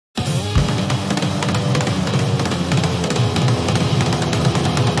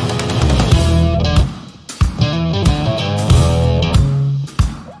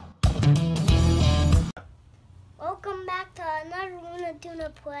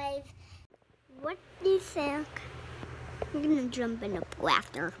guys. What do you think? I'm gonna jump in a pool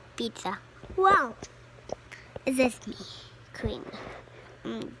after pizza. Wow. Is this me? Courtney.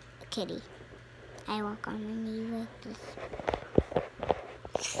 Kitty. I walk on my knee like this.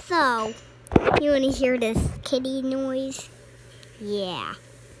 So, you wanna hear this kitty noise? Yeah.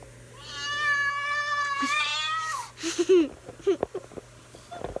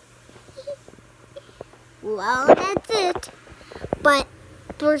 Well, that's it. But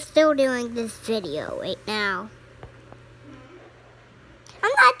we're still doing this video right now.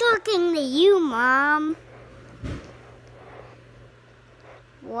 I'm not talking to you, Mom.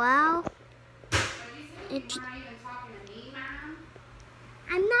 Well, You're not even talking to me, Mom?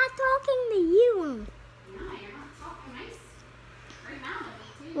 I'm not talking to you. No, you're not talking nice right now to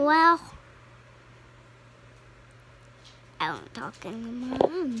me, too. Well, I'm talking to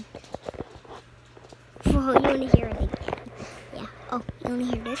Mom. Oh, you want to hear it again? Yeah. Oh, you want to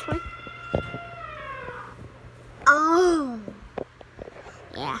hear this one? Oh.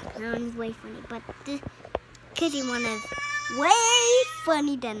 Yeah, that one's way funny, but this kitty one is way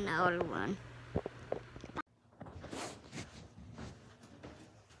funny than the other one.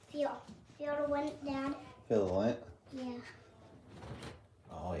 Feel the wind, Dad? Feel the lint? Yeah.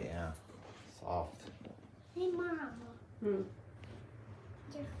 Oh yeah, soft. Hey, Mom.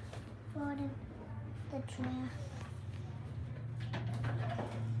 Just for the trash.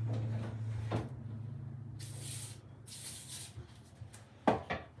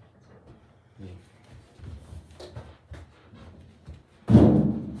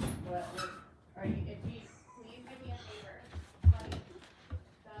 Please give me a favor. Like,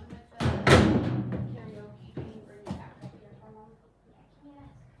 done with the karaoke, can you bring me back up here for a moment? You're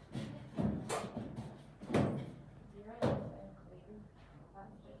right, Clayton.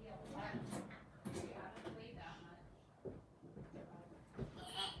 That's the deal. We haven't played that much.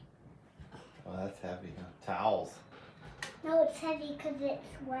 Oh, that's heavy. Huh? Towels. No, it's heavy because it's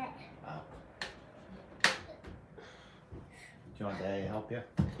wet. Oh. Do you want Daddy to help you?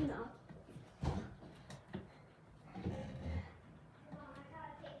 No.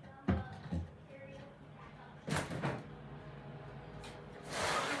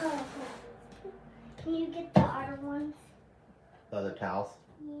 Can you get the other ones? The other towels?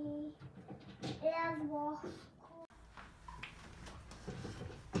 Yeah. It has walls.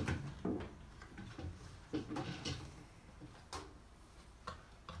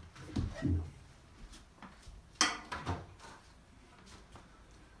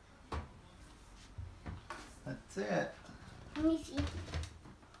 That's it. Let me see.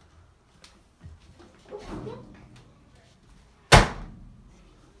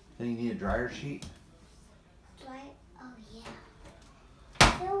 Then you need a dryer sheet? Oh, yeah.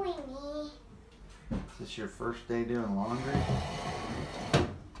 Silly me. Is this your first day doing laundry?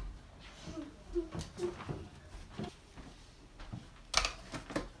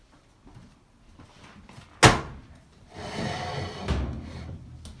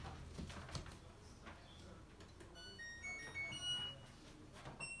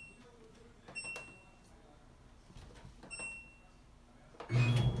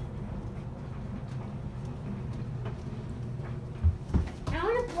 I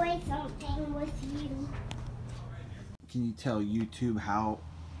want to play something with you. Can you tell YouTube how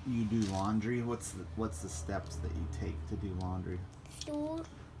you do laundry? What's the steps that you take to do laundry? Stool.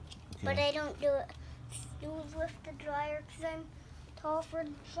 Okay. But I don't do it stools with the dryer because I'm tall for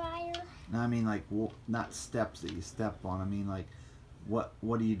the dryer. No, I mean like not steps that you step on. I mean like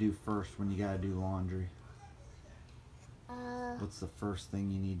what do you do first when you gotta do laundry? What's the first thing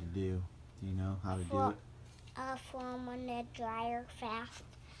you need to do? Do you know how to do it? Throw them on the dryer fast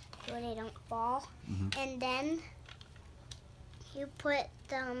so they don't fall. And then you put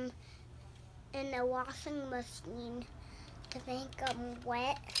them in the washing machine to make them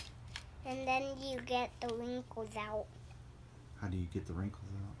wet. And then you get the wrinkles out. How do you get the wrinkles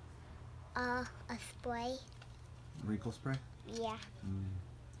out? A spray. Wrinkle spray? Yeah.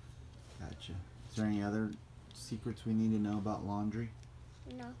 Gotcha. Is there any other secrets we need to know about laundry?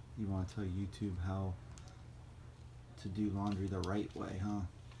 No. You want to tell YouTube how to do laundry the right way, huh?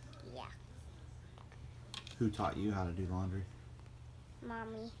 Yeah. Who taught you how to do laundry?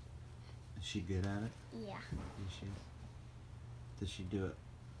 Mommy. Is she good at it? Yeah. Yes, she is. Does she do it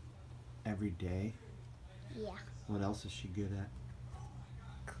every day? Yeah. What else is she good at?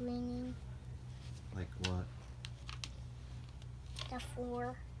 Cleaning Like what? the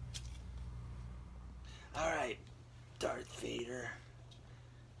floor. Alright, Darth Vader.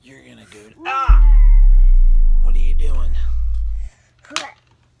 You're gonna go to... What are you doing?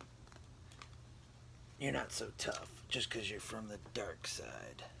 You're not so tough. just because you're from the dark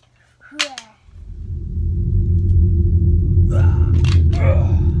side. Yeah.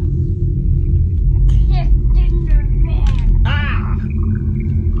 Kicked in the ring. Ah!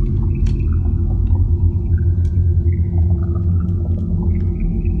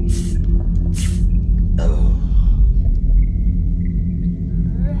 Oh.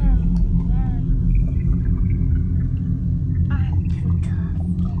 I'm too tough.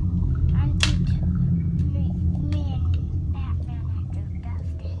 I'm too tough. Me and Batman are too tough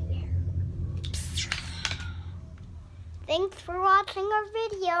to hear. Thanks for watching our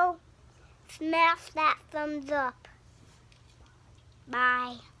video. Smash that thumbs up.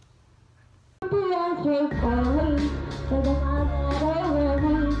 Bye.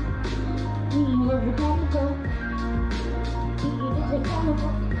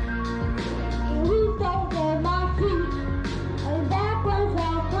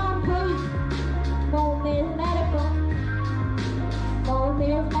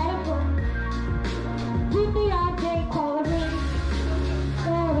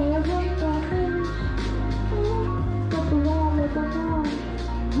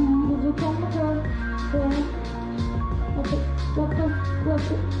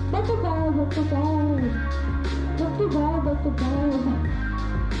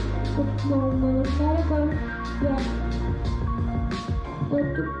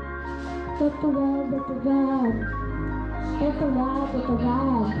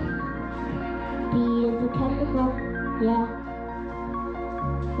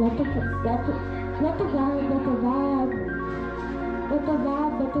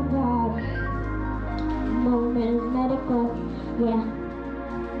 Moment is medical, yeah.